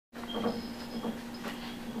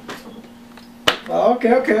Oh,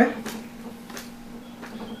 okay, okay.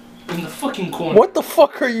 In the fucking corner. What the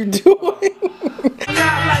fuck are you doing?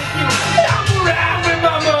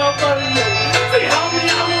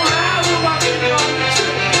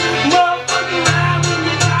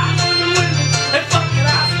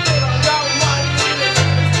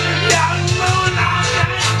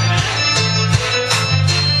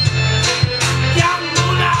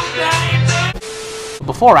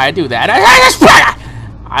 Before I do that,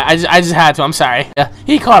 I just had to. I'm sorry. Yeah,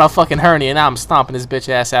 he caught a fucking hernia, and now I'm stomping his bitch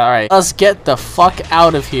ass out. All right, let's get the fuck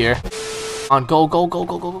out of here. On go, go, go,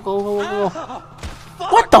 go, go, go, go, go, go.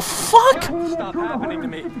 What the fuck? Stop happening to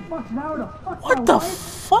me. What the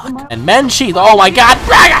fuck? And men cheat. Oh my god.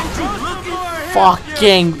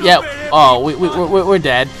 Fucking yeah. Oh, we're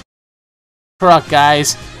dead. Truck,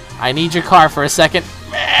 guys. I need your car for a second.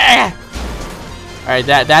 All right,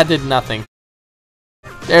 that did nothing.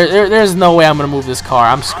 There's no way I'm gonna move this car.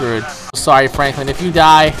 I'm screwed. Sorry, Franklin. If you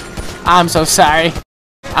die, I'm so sorry.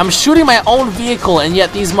 I'm shooting my own vehicle, and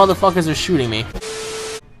yet these motherfuckers are shooting me.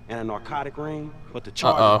 And a narcotic ring, but the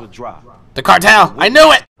charges would drop. The cartel! I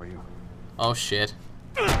knew it! Oh shit.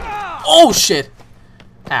 Oh shit!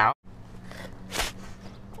 Ow.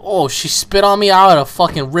 Oh, she spit on me. I oughta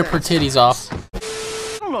fucking rip her titties off. I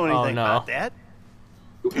don't know anything about that.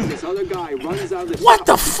 This other guy runs out of What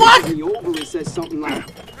the fuck? over and says something like,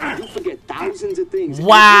 "You forget thousands of things."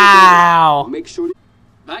 Wow. Make sure.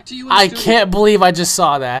 Back to you. I can't believe I just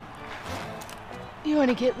saw that. You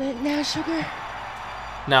wanna get lit now, sugar?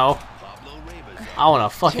 No. I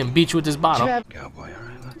wanna fucking beat you with this bottle. Cowboy,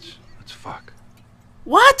 alright, let's fuck.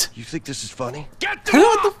 What? You think this is funny? What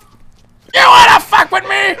the? You wanna fuck with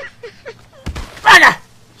me? Bagger!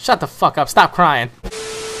 Shut the fuck up. Stop crying.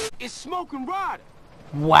 It's smoking rod.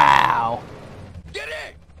 Wow. Get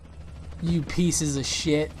it! You pieces of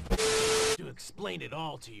shit. To explain it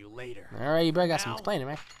all to you later. Alright, you better got some explaining,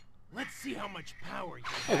 man. Let's see how much power you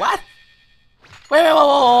Hey, what? Wait, whoa, whoa,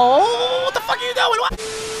 whoa, whoa, what the fuck are you doing? What?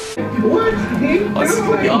 Oh, this is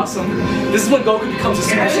gonna be awesome. This is when Goku becomes a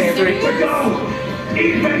Super Saiyan 3. This is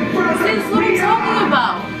what I'm talking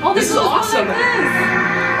about. All This is awesome. Like this.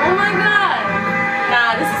 Oh my god.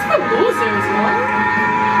 Nah, this is for losers,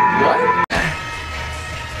 man. What?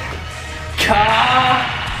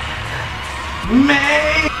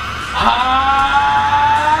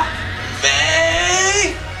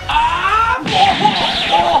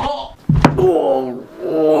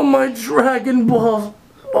 Oh, my Dragon Ball.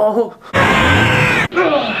 Oh. I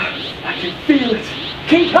can feel it.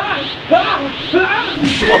 King Kong!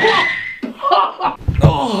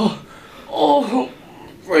 Oh,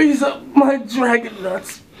 freeze up my dragon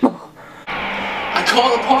nuts. I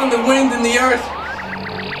call upon the wind and the earth,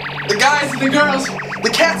 the guys and the girls, the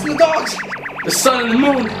cats and the dogs, the sun and the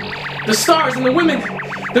moon, the stars and the women,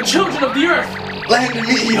 the children of the earth. Lend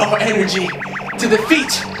me your energy to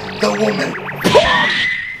defeat the woman.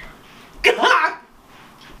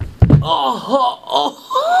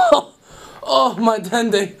 Oh, my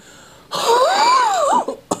dende.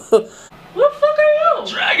 What the fuck are you?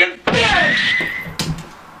 Dragon fish!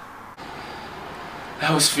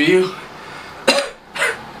 That was for you.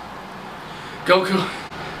 Goku.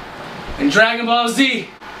 And Dragon Ball Z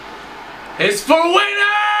is for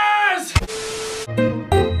winners!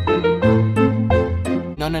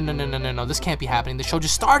 No, this can't be happening. The show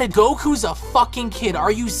just started. Goku's a fucking kid.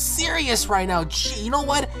 Are you serious right now? Gee, you know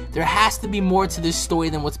what? There has to be more to this story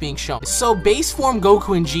than what's being shown. So, base form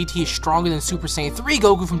Goku in GT is stronger than Super Saiyan 3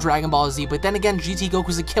 Goku from Dragon Ball Z, but then again, GT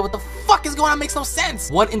Goku's a kid. What the fuck is going on? Makes no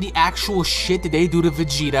sense. What in the actual shit did they do to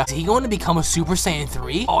Vegeta? Is he going to become a Super Saiyan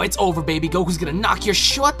 3? Oh, it's over, baby. Goku's gonna knock your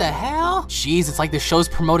shit. What the hell? Jeez, it's like the show's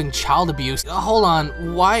promoting child abuse. Hold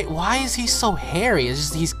on. Why is he so hairy? It's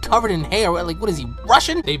just he's covered in hair. Like, what is he,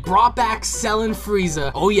 Russian? They brought back Cell and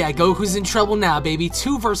Frieza. Oh yeah, Goku's in trouble now, baby.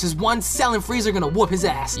 2 versus 1. Cell and Frieza are gonna whoop his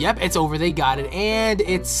ass. Yep, it's over. They got it. And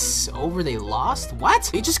it's over. They lost? What?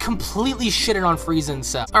 They just completely shitted on Frieza and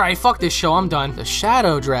Cell. Alright, fuck this show. I'm done. The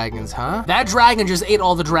Shadow Dragons, huh? That dragon just ate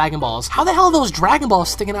all the Dragon Balls. How the hell are those Dragon Balls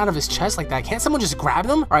sticking out of his chest like that? Can't someone just grab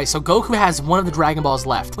them? Alright, so Goku has one of the Dragon Balls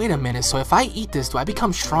left. Wait a minute. So if I eat this, do I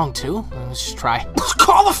become strong too? Let's just try.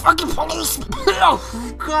 Call the fucking police! Oh,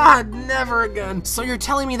 God, never again. So you're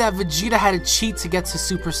telling me that Vegeta had to cheat to get to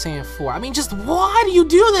Super Saiyan 4. I mean, just why do you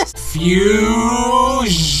do this?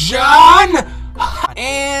 Fusion!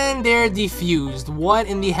 And they're defused. What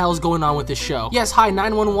in the hell's going on with this show? Yes, hi,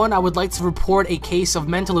 911. I would like to report a case of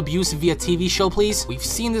mental abuse via TV show, please. We've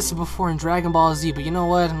seen this before in Dragon Ball Z, but you know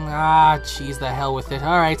what? Ah, jeez, the hell with it.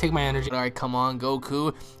 Alright, take my energy. Alright, come on,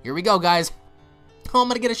 Goku. Here we go, guys. Oh, I'm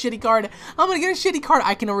gonna get a shitty card. I'm gonna get a shitty card.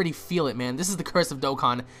 I can already feel it, man. This is the curse of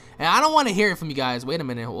Dokkan. And I don't want to hear it from you guys. Wait a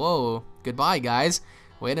minute. Whoa. Goodbye, guys.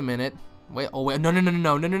 Wait a minute. Wait. Oh, wait. No.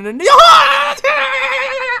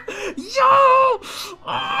 Yo!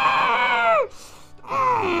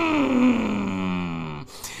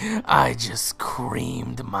 I just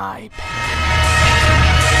creamed my pants.